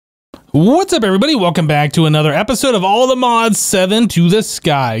What's up, everybody? Welcome back to another episode of All the Mods 7 to the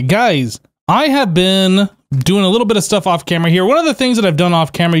Sky. Guys, I have been doing a little bit of stuff off camera here. One of the things that I've done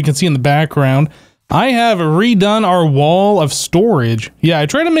off camera, you can see in the background, I have redone our wall of storage. Yeah, I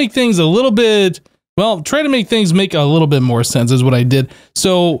try to make things a little bit, well, try to make things make a little bit more sense is what I did.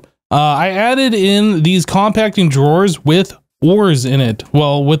 So I added in these compacting drawers with ores in it.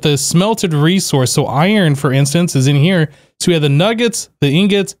 Well, with the smelted resource. So iron, for instance, is in here. So we have the nuggets, the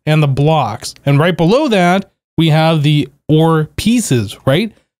ingots, and the blocks. And right below that, we have the ore pieces,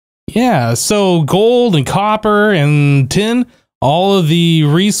 right? Yeah, so gold and copper and tin, all of the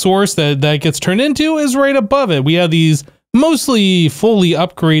resource that gets turned into is right above it. We have these mostly fully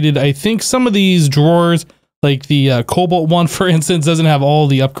upgraded. I think some of these drawers, like the cobalt one, for instance, doesn't have all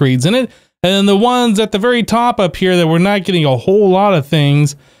the upgrades in it. And then the ones at the very top up here that we're not getting a whole lot of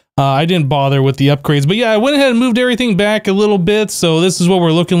things, I didn't bother with the upgrades. But yeah, I went ahead and moved everything back a little bit. So this is what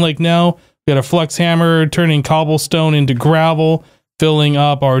we're looking like now. We got a flux hammer turning cobblestone into gravel, filling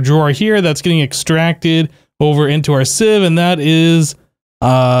up our drawer here. That's getting extracted over into our sieve. And that is,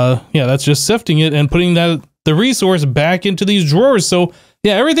 yeah, that's just sifting it and putting the resource back into these drawers. So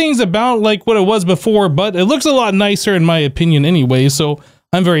yeah, everything's about like what it was before, but it looks a lot nicer in my opinion anyway. So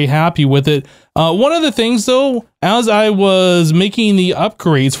I'm very happy with it. One of the things though, as I was making the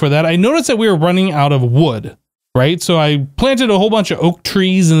upgrades for that, I noticed that we were running out of wood, right? So I planted a whole bunch of oak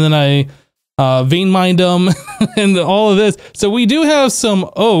trees and then I vein mined them and all of this. So we do have some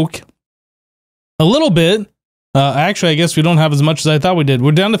oak, a little bit. Actually, I guess we don't have as much as I thought we did.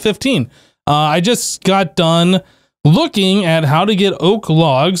 We're down to 15. I just got done looking at how to get oak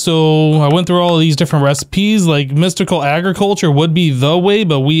logs. So I went through all of these different recipes. Like mystical agriculture would be the way,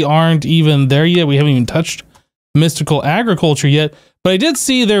 but we aren't even there yet. We haven't even touched mystical agriculture yet. But I did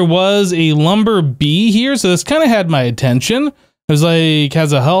see there was a lumber bee here, so this kind of had my attention. It was like,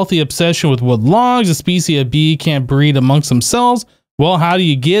 has a healthy obsession with wood logs. A species of bee can't breed amongst themselves. Well, how do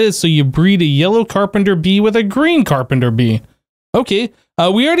you get it? So you breed a yellow carpenter bee with a green carpenter bee. Okay,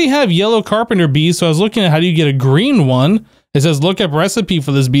 we already have yellow carpenter bees, so I was looking at how do you get a green one. It says look up recipe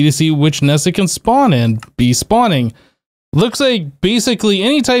for this bee to see which nest it can spawn in. Bee spawning. Looks like basically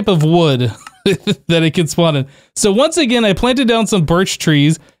any type of wood that it can spawn in. So once again, I planted down some birch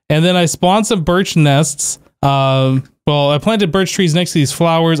trees, and then I spawned some birch nests. Well, I planted birch trees next to these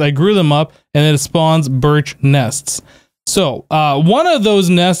flowers. I grew them up, and then it spawns birch nests. So one of those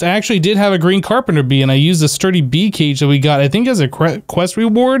nests actually did have a green carpenter bee, and I used a sturdy bee cage that we got, I think, as a quest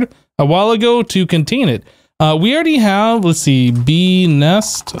reward a while ago to contain it. We already have, let's see, bee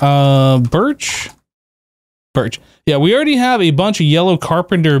nest, birch. Yeah, we already have a bunch of yellow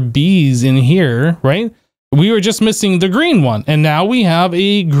carpenter bees in here, right? We were just missing the green one, and now we have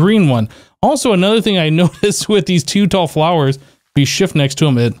a green one. Also, another thing I noticed with these two tall flowers, if you shift next to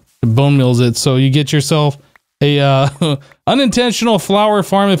them, it bone mills it, so you get yourself a unintentional flower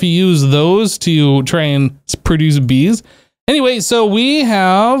farm if you use those to try and produce bees. Anyway, so we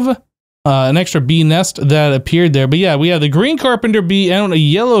have an extra bee nest that appeared there. But yeah, we have the green carpenter bee and a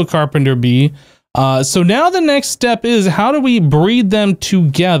yellow carpenter bee. So now the next step is how do we breed them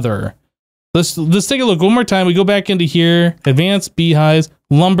together? Let's take a look one more time. We go back into here, advanced beehives,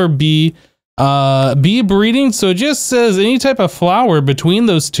 lumber bee, bee breeding. So it just says any type of flower between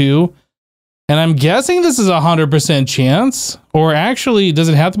those two. And I'm guessing this is 100% chance, or actually, does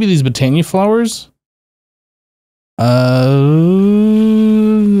it have to be these botania flowers? I'm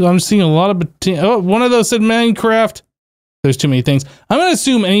seeing a lot of botania. Oh, one of those said Minecraft. There's too many things. I'm going to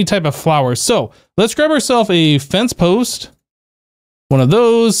assume any type of flower. So let's grab ourselves a fence post. One of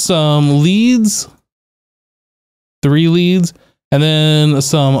those, some leads, 3 leads, and then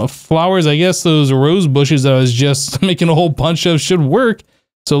some flowers. I guess those rose bushes that I was just making a whole bunch of should work.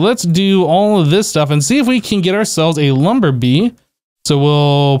 So let's do all of this stuff and see if we can get ourselves a lumber bee. So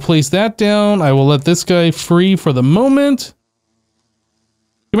we'll place that down. I will let this guy free for the moment.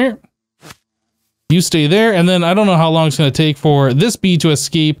 Come here. You stay there. And then I don't know how long it's going to take for this bee to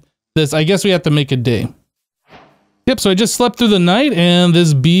escape this. I guess we have to make a day. Yep. So I just slept through the night and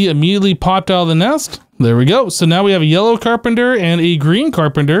this bee immediately popped out of the nest. There we go. So now we have a yellow carpenter and a green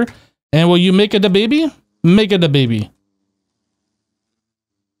carpenter. And will you make it a baby? Make it a baby.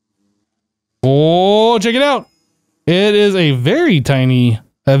 Oh, check it out. It is a very tiny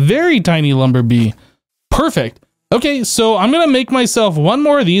lumber bee. Perfect. Okay, so I'm going to make myself one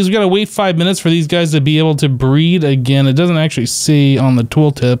more of these. We got to wait 5 minutes for these guys to be able to breed again. It doesn't actually say on the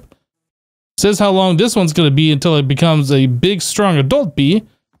tooltip. It says how long this one's going to be until it becomes a big, strong adult bee.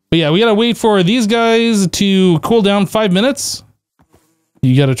 But yeah, we got to wait for these guys to cool down 5 minutes.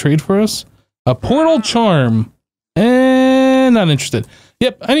 You got to trade for us? A portal charm. And not interested.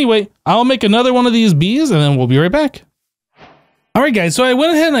 Yep, anyway, I'll make another one of these bees and then we'll be right back. All right, guys, so I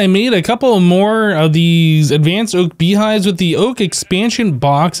went ahead and I made a couple more of these advanced oak beehives with the oak expansion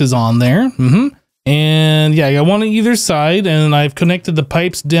boxes on there. And yeah, I got one on either side, and I've connected the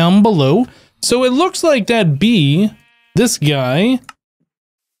pipes down below. So it looks like that bee, this guy.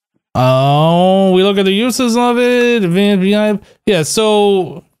 Oh, we look at the uses of it. Advanced beehive. Yeah,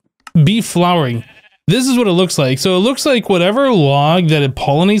 so bee flowering. This is what it looks like. So it looks like whatever log that it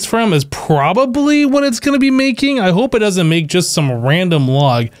pollinates from is probably what it's going to be making. I hope it doesn't make just some random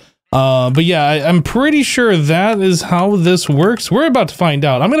log. But yeah, I'm pretty sure that is how this works. We're about to find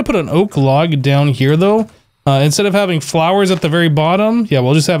out. I'm going to put an oak log down here though. Instead of having flowers at the very bottom, yeah,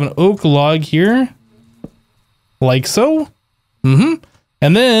 we'll just have an oak log here. Like so. And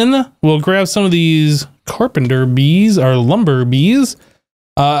then we'll grab some of these carpenter bees or lumber bees.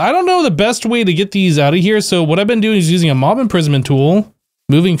 I don't know the best way to get these out of here. So what I've been doing is using a mob imprisonment tool,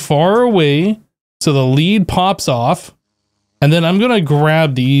 moving far away so the lead pops off. And then I'm going to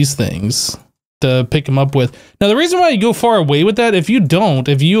grab these things to pick them up with. Now, the reason why you go far away with that, if you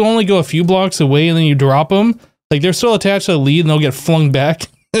only go a few blocks away and then you drop them, like they're still attached to the lead and they'll get flung back.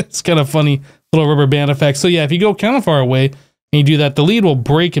 It's kind of funny little rubber band effect. So yeah, if you go kind of far away, and you do that, the lead will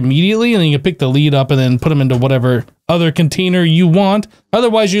break immediately, and then you can pick the lead up and then put them into whatever other container you want.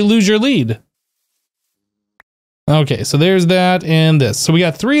 Otherwise, you lose your lead. Okay, so there's that and this. So we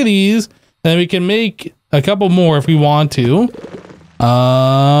got 3 of these, and we can make a couple more if we want to.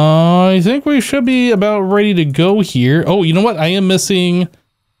 I think we should be about ready to go here. Oh, you know what? I am missing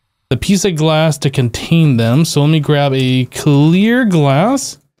the piece of glass to contain them. So let me grab a clear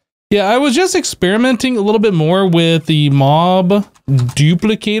glass. Yeah, I was just experimenting a little bit more with the mob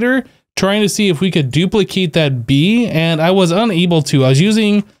duplicator, trying to see if we could duplicate that bee, and I was unable to. I was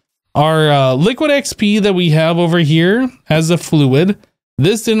using our liquid XP that we have over here as a fluid.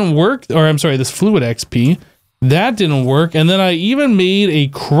 This didn't work, or I'm sorry, this fluid XP. That didn't work, and then I even made a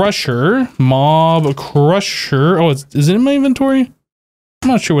crusher, mob crusher. Oh, is it in my inventory? I'm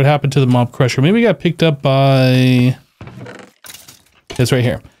not sure what happened to the mob crusher. Maybe it got picked up by... It's right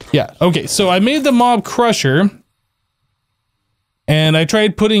here. Yeah, okay, so I made the mob crusher, and I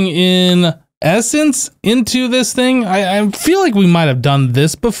tried putting in essence into this thing. I feel like we might have done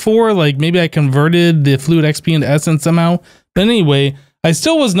this before, like maybe I converted the fluid XP into essence somehow. But anyway, I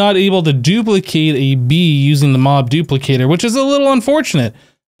still was not able to duplicate a bee using the mob duplicator, which is a little unfortunate.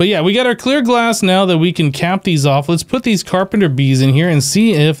 But yeah, we got our clear glass now that we can cap these off. Let's put these carpenter bees in here and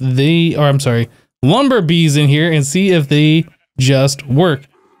see if they, or I'm sorry, lumber bees in here and see if they just work.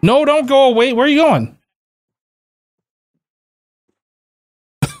 No, don't go away. Where are you going?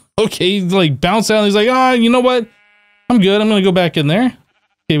 Okay, he's like bounce out. He's like, ah, you know what? I'm good. I'm going to go back in there.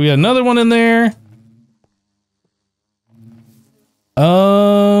 Okay, we got another one in there.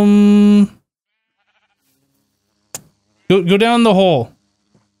 Go down the hole.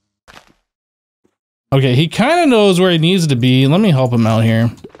 Okay, he kind of knows where he needs to be. Let me help him out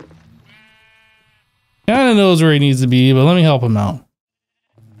here. Kind of knows where he needs to be, but let me help him out.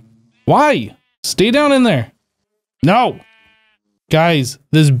 Why? Stay down in there. No. Guys,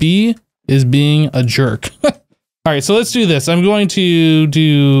 this bee is being a jerk. All right, so let's do this. I'm going to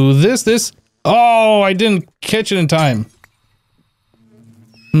do this. Oh, I didn't catch it in time.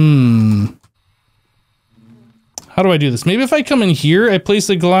 How do I do this? Maybe if I come in here, I place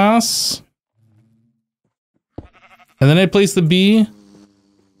the glass. And then I place the bee.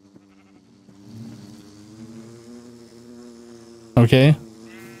 Okay.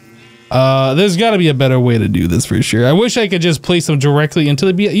 There's got to be a better way to do this for sure. I wish I could just place them directly into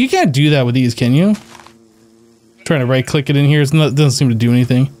the bee. You can't do that with these, can you? I'm trying to right click it in here. It doesn't seem to do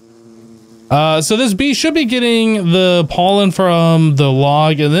anything. So this bee should be getting the pollen from the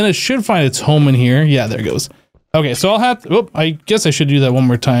log, and then it should find its home in here. Yeah, there it goes. Okay, so I'll have to, oh, I guess I should do that one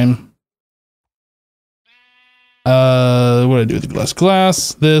more time. What do I do with the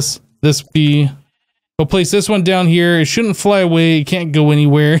glass? This bee. We'll place this one down here. It shouldn't fly away. It can't go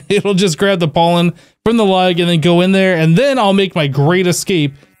anywhere. It'll just grab the pollen from the log and then go in there, and then I'll make my great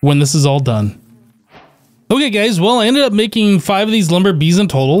escape when this is all done. Okay, guys, well, I ended up making 5 of these lumber bees in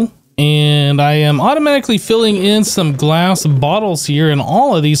total, and I am automatically filling in some glass bottles here in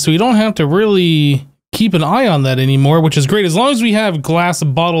all of these, so we don't have to really keep an eye on that anymore, which is great as long as we have glass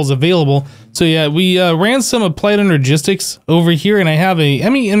bottles available. So yeah, we ran some applied energistics over here, and I have a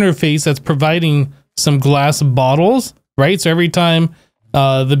ME interface that's providing some glass bottles, right? So every time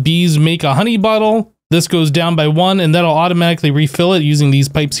the bees make a honey bottle, this goes down by 1, and that'll automatically refill it using these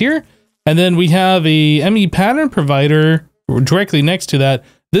pipes here. And then we have a ME pattern provider directly next to that.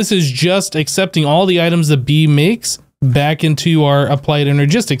 This is just accepting all the items the bee makes back into our applied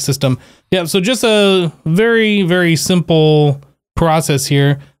energistic system. Yeah, so just a very, very simple process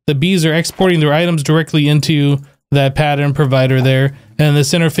here. The bees are exporting their items directly into that pattern provider there, and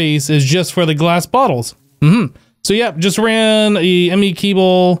this interface is just for the glass bottles. So yeah, just ran a ME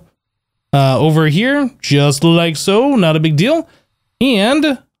cable over here, just like so, not a big deal.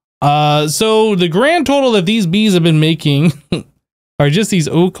 And so the grand total that these bees have been making are just these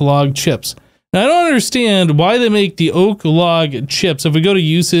oak log chips. Now I don't understand why they make the oak log chips. If we go to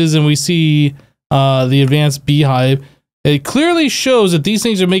uses and we see the advanced beehive, it clearly shows that these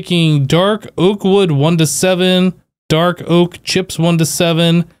things are making dark oak wood 1 to 7, dark oak chips 1 to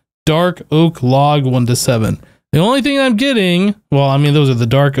 7, dark oak log 1 to 7. The only thing I'm getting, well, I mean, those are the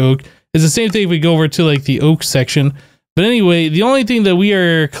dark oak, is the same thing if we go over to like the oak section. But anyway, the only thing that we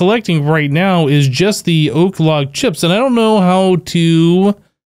are collecting right now is just the oak log chips, and I don't know how to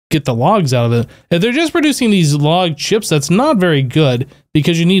get the logs out of it. If they're just producing these log chips, that's not very good,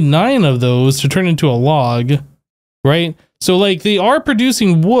 because you need 9 of those to turn into a log, right? So like they are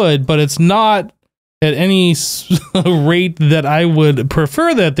producing wood, but it's not at any rate that I would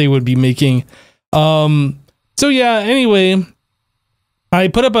prefer that they would be making. So yeah, anyway, I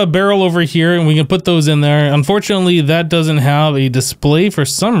put up a barrel over here and we can put those in there. Unfortunately, that doesn't have a display for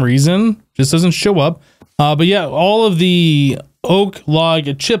some reason, just doesn't show up. But yeah, all of the oak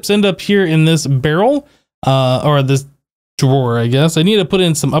log chips end up here in this barrel, or this drawer, I guess. I need to put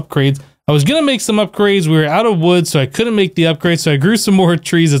in some upgrades. I was gonna make some upgrades. We were out of wood, so I couldn't make the upgrades. So I grew some more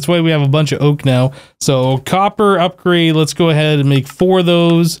trees. That's why we have a bunch of oak now. So copper upgrade, let's go ahead and make 4 of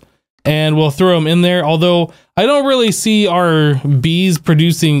those, and we'll throw them in there. Although I don't really see our bees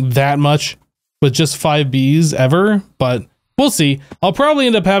producing that much with just 5 bees ever, but we'll see. I'll probably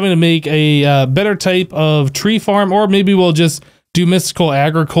end up having to make a better type of tree farm, or maybe we'll just do mystical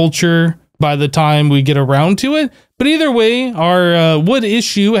agriculture by the time we get around to it. But either way, our wood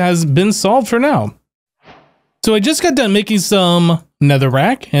issue has been solved for now. So I just got done making some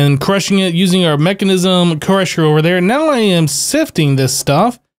netherrack and crushing it using our mechanism crusher over there. Now I am sifting this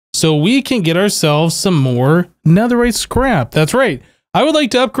stuff so we can get ourselves some more netherite scrap. That's right. I would like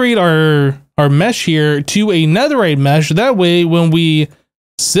to upgrade our mesh here to a netherite mesh. That way, when we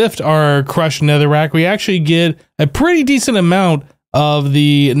sift our crushed netherrack, we actually get a pretty decent amount of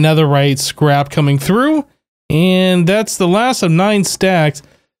the netherite scrap coming through. And that's the last of 9 stacks.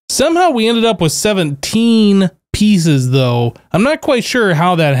 Somehow we ended up with 17 pieces though. I'm not quite sure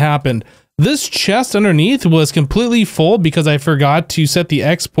how that happened. This chest underneath was completely full because I forgot to set the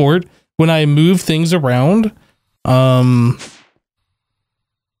export when I moved things around.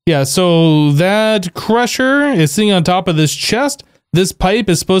 Yeah, so that crusher is sitting on top of this chest. This pipe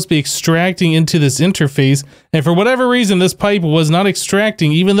is supposed to be extracting into this interface, and for whatever reason, this pipe was not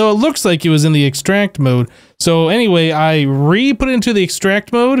extracting, even though it looks like it was in the extract mode. So anyway, I re-put it into the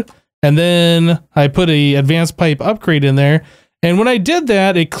extract mode, and then I put a advanced pipe upgrade in there. And when I did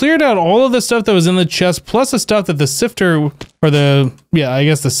that, it cleared out all of the stuff that was in the chest, plus the stuff that the sifter, or the, yeah, I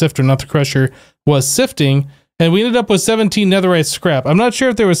guess the sifter, not the crusher, was sifting. And we ended up with 17 netherite scrap. I'm not sure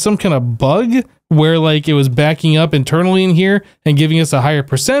if there was some kind of bug where like it was backing up internally in here and giving us a higher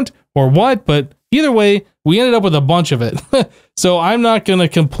percent or what, but either way, we ended up with a bunch of it. So I'm not gonna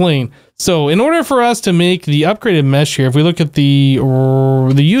complain. So in order for us to make the upgraded mesh here, if we look at the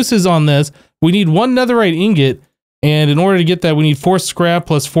uses on this, we need 1 netherite ingot, and in order to get that, we need 4 scrap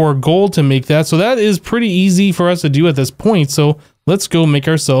plus 4 gold to make that. So that is pretty easy for us to do at this point. So let's go make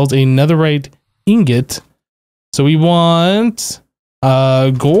ourselves a netherite ingot. So we want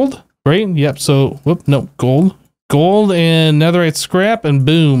gold, right? Yep. So gold and netherite scrap, and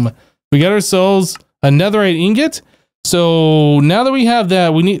boom, we got ourselves a netherite ingot. So now that we have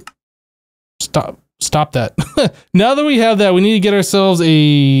that, we need stop that. Now that we have that, we need to get ourselves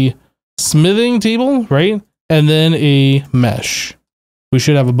a smithing table, right? And then a mesh. We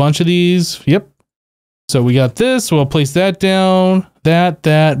should have a bunch of these. Yep. So we got this. We'll place that down. That,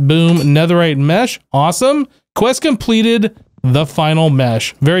 boom, netherite mesh. Awesome. Quest completed, the final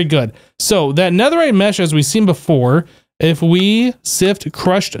mesh. Very good. So that netherite mesh, as we've seen before, if we sift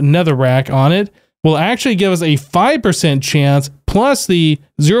crushed netherrack on it, will actually give us a 5% chance plus the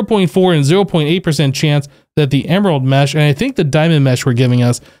 0.4 and 0.8% chance that the emerald mesh, and I think the diamond mesh were giving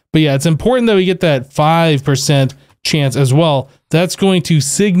us. But yeah, it's important that we get that 5% chance as well. That's going to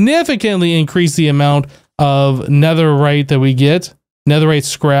significantly increase the amount of netherite that we get, netherite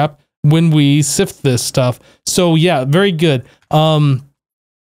scrap, when we sift this stuff. So yeah, very good.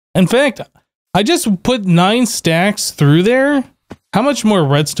 In fact, I just put 9 stacks through there. How much more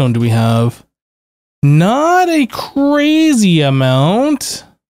redstone do we have? Not a crazy amount.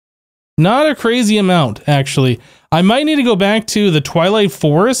 Not a crazy amount, actually. I might need to go back to the Twilight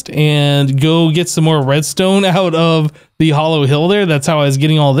Forest and go get some more redstone out of the hollow hill there. That's how I was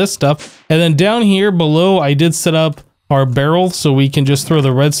getting all this stuff. And then down here below, I did set up our barrel so we can just throw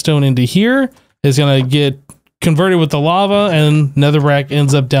the redstone into here. It's going to get converted with the lava, and netherrack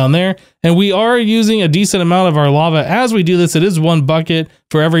ends up down there. And we are using a decent amount of our lava as we do this. It is 1 bucket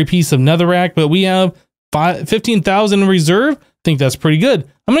for every piece of netherrack, but we have 15,000 in reserve. I think that's pretty good.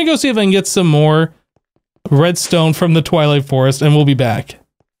 I'm going to go see if I can get some more redstone from the Twilight Forest, and we'll be back.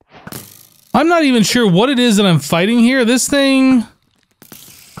 I'm not even sure what it is that I'm fighting here. This thing...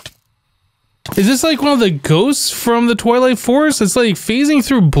 Is this like one of the ghosts from the Twilight Forest? It's like phasing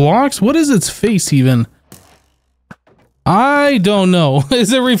through blocks? What is its face even? I don't know.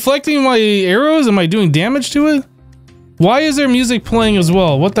 Is it reflecting my arrows? Am I doing damage to it? Why is there music playing as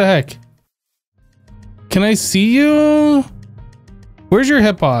well? What the heck? Can I see you? Where's your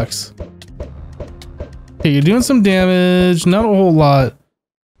hitbox? Okay, you're doing some damage, not a whole lot.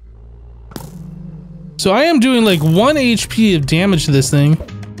 So I am doing like 1 HP of damage to this thing.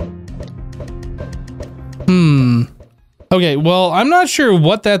 Okay, well, I'm not sure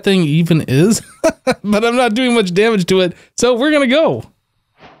what that thing even is, but I'm not doing much damage to it, so we're gonna go.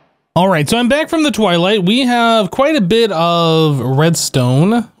 All right, so I'm back from the Twilight. We have quite a bit of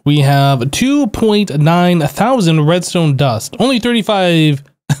redstone. We have 2.9 thousand redstone dust. Only 35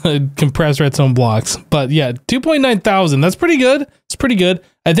 compressed redstone blocks, but yeah, 2.9 thousand. That's pretty good. It's pretty good.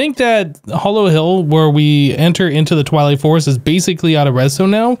 I think that Hollow Hill, where we enter into the Twilight Forest, is basically out of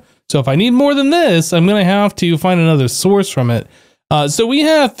redstone now. So if I need more than this, I'm going to have to find another source from it. So we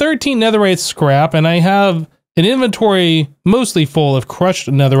have 13 netherite scrap, and I have an inventory mostly full of crushed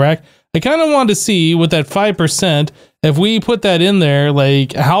netherrack. I kind of wanted to see with that 5%, if we put that in there,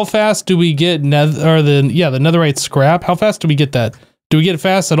 like how fast do we get the netherite scrap? How fast do we get that? Do we get it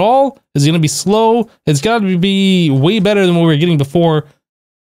fast at all? Is it going to be slow? It's got to be way better than what we were getting before.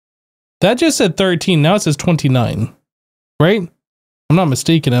 That just said 13. Now it says 29, right? I'm not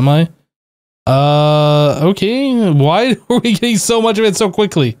mistaken, am I? Okay. Why are we getting so much of it so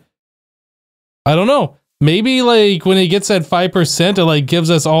quickly? I don't know. Maybe like when it gets at 5%, it like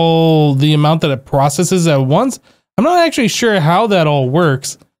gives us all the amount that it processes at once. I'm not actually sure how that all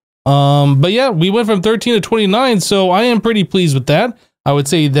works. But yeah, we went from 13 to 29, so I am pretty pleased with that. I would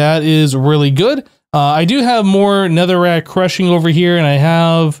say that is really good. I do have more netherrack crushing over here, and I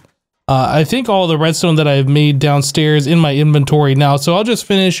have... I think all the redstone that I've made downstairs in my inventory now. So I'll just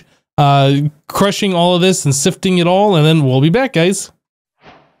finish crushing all of this and sifting it all, and then we'll be back, guys.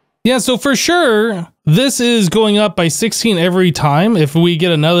 Yeah, so for sure, this is going up by 16 every time. If we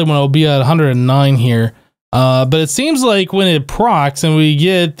get another one, it'll be at 109 here. But it seems like when it procs and we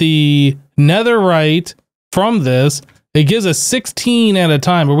get the netherite from this, it gives us 16 at a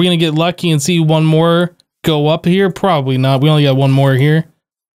time. Are we going to get lucky and see one more go up here? Probably not. We only got one more here.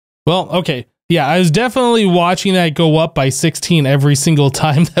 Well, okay. Yeah, I was definitely watching that go up by 16 every single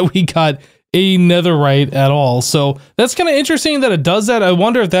time that we got a netherite at all. So that's kind of interesting that it does that. I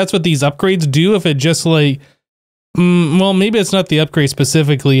wonder if that's what these upgrades do. If it just like, well, maybe it's not the upgrade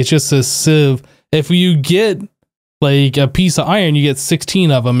specifically. It's just a sieve. If you get like a piece of iron, you get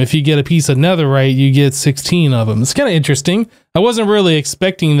 16 of them. If you get a piece of netherite, you get 16 of them. It's kind of interesting. I wasn't really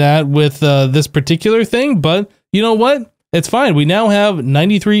expecting that with this particular thing, but you know what? It's fine. We now have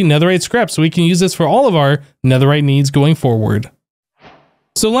 93 netherite scrap, so we can use this for all of our netherite needs going forward.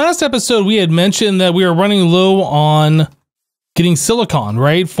 So last episode, we had mentioned that we were running low on getting silicon,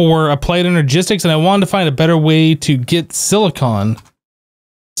 right, for applied energistics, and I wanted to find a better way to get silicon.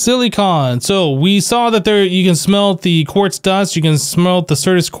 So we saw that there you can smelt the quartz dust, you can smelt the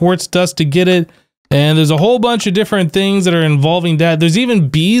Certus quartz dust to get it, and there's a whole bunch of different things that are involving that. There's even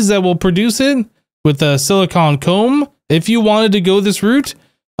bees that will produce it with a silicon comb. If you wanted to go this route,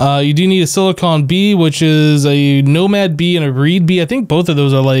 you do need a silicon bee, which is a nomad bee and a reed bee. I think both of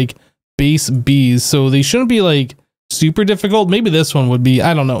those are like base bees, so they shouldn't be like super difficult. Maybe this one would be,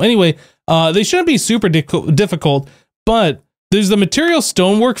 I don't know. Anyway, they shouldn't be super difficult, but there's the material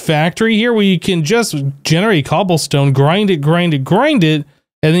stonework factory here where you can just generate cobblestone, grind it, and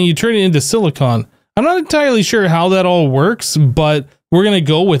then you turn it into silicon. I'm not entirely sure how that all works, but we're going to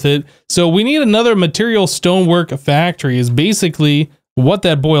go with it. So we need another material stonework factory is basically what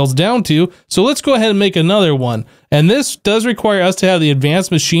that boils down to. So let's go ahead and make another one. And this does require us to have the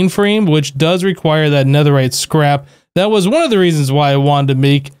advanced machine frame, which does require that netherite scrap. That was one of the reasons why I wanted to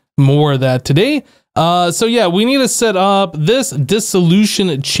make more of that today. So yeah, we need to set up this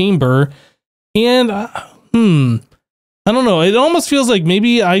dissolution chamber. And I don't know. It almost feels like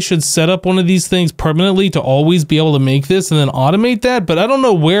maybe I should set up one of these things permanently to always be able to make this and then automate that. But I don't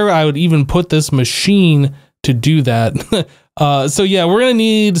know where I would even put this machine to do that. So yeah, we're gonna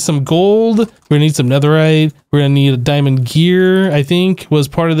need some gold. We're gonna need some netherite. We're gonna need a diamond gear, I think was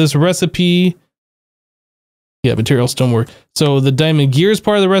part of this recipe. Yeah, material stonework. So the diamond gear is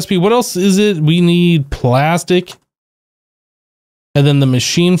part of the recipe. What else is it? We need plastic. And then the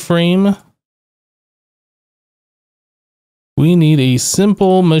machine frame. We need a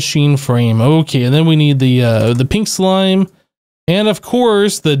simple machine frame. Okay, and then we need the pink slime. And of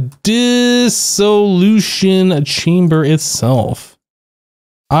course, the dissolution chamber itself.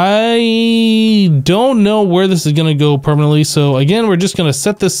 I don't know where this is going to go permanently. So again, we're just going to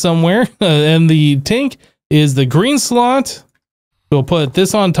set this somewhere. And the tank is the green slot. We'll put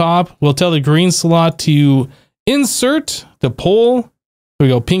this on top. We'll tell the green slot to insert the pole. There we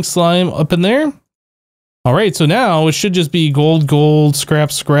go, pink slime up in there. All right, so now it should just be gold, gold,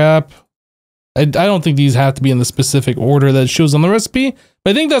 scrap, scrap. I don't think these have to be in the specific order that shows on the recipe,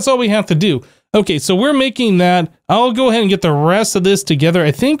 but I think that's all we have to do. Okay, so we're making that. I'll go ahead and get the rest of this together.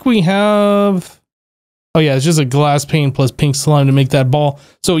 I think we have... Oh yeah, it's just a glass pane plus pink slime to make that ball.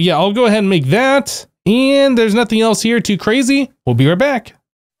 So yeah, I'll go ahead and make that. And there's nothing else here too crazy. We'll be right back.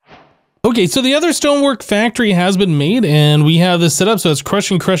 Okay, so the other stonework factory has been made, and we have this set up so it's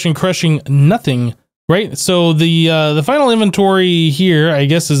crushing, crushing, crushing nothing. Right, so the final inventory here, I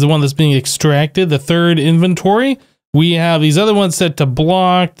guess, is the one that's being extracted, the third inventory. We have these other ones set to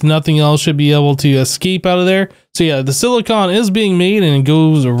blocked. Nothing else should be able to escape out of there. So yeah, the silicon is being made and it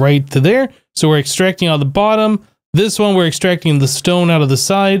goes right to there. So we're extracting out of the bottom. This one, we're extracting the stone out of the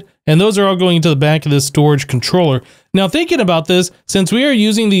side. And those are all going into the back of this storage controller. Now, thinking about this, since we are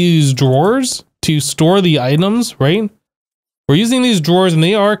using these drawers to store the items, right? We're using these drawers and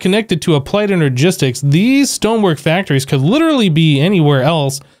they are connected to Applied Energistics. These stonework factories could literally be anywhere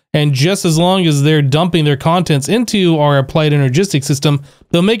else. And just as long as they're dumping their contents into our Applied Energistics system,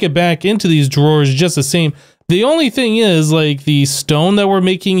 they'll make it back into these drawers just the same. The only thing is, like the stone that we're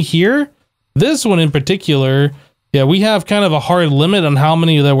making here, this one in particular, yeah, we have kind of a hard limit on how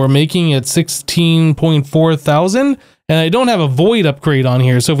many that we're making at 16.4 thousand. And I don't have a void upgrade on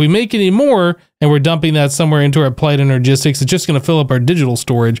here. So if we make any more and we're dumping that somewhere into our Applied Energistics, it's just going to fill up our digital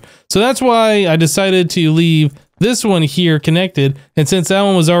storage. So that's why I decided to leave this one here connected. And since that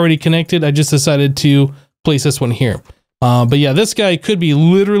one was already connected, I just decided to place this one here. But yeah, this guy could be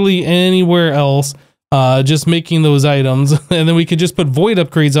literally anywhere else, just making those items. And then we could just put void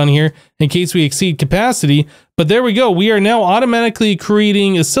upgrades on here in case we exceed capacity. But there we go. We are now automatically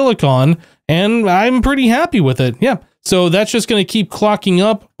creating a silicon and I'm pretty happy with it. Yeah. So that's just going to keep clocking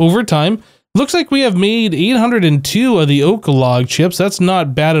up over time. Looks like we have made 802 of the oak log chips. That's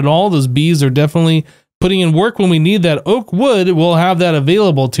not bad at all. Those bees are definitely putting in work. When we need that oak wood, we'll have that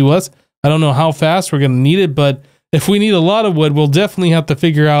available to us. I don't know how fast we're going to need it, but if we need a lot of wood, we'll definitely have to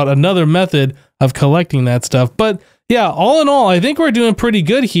figure out another method of collecting that stuff. But yeah, all in all, I think we're doing pretty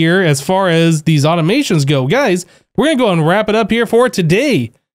good here as far as these automations go. Guys, we're going to go and wrap it up here for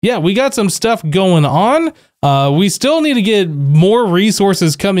today. Yeah, we got some stuff going on. We still need to get more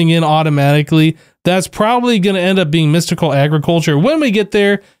resources coming in automatically. That's probably going to end up being mystical agriculture when we get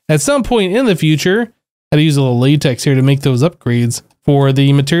there at some point in the future. I had to use a little latex here to make those upgrades for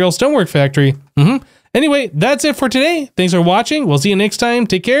the material stonework factory. Anyway, that's it for today. Thanks for watching. We'll see you next time.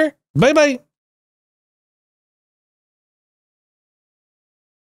 Take care. Bye-bye.